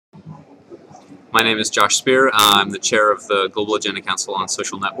My name is Josh Spear. I'm the chair of the Global Agenda Council on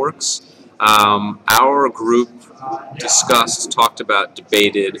Social Networks. Our group talked about,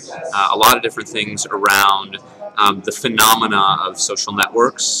 debated a lot of different things around the phenomena of social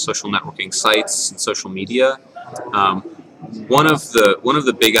networks, social networking sites, and social media. One of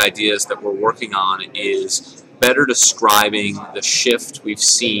the big ideas that we're working on is better describing the shift we've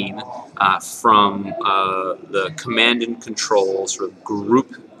seen from the command and control sort of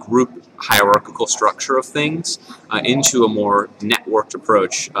group hierarchical structure of things into a more networked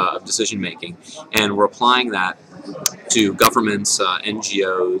approach of decision making, and we're applying that to governments,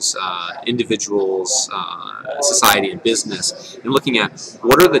 NGOs, individuals, society and business, and looking at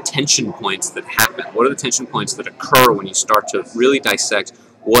what are the tension points that happen, what are the tension points that occur when you start to really dissect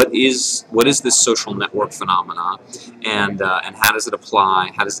what is this social network phenomena, and how does it apply,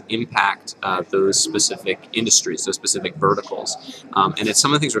 how does it impact those specific industries, those specific verticals. And it's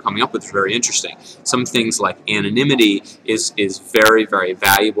some of the things we're coming up with are very interesting. Some things like anonymity is very, very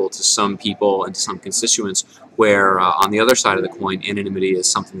valuable to some people and to some constituents, where on the other side of the coin, anonymity is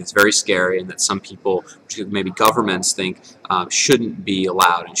something that's very scary and that some people, particularly maybe governments, think shouldn't be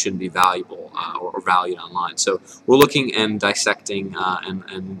allowed and shouldn't be valuable or valued online. So we're looking and dissecting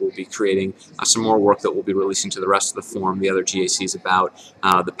and we'll be creating some more work that we'll be releasing to the rest of the forum, the other GACs, about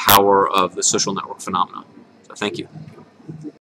the power of the social network phenomena. So thank you.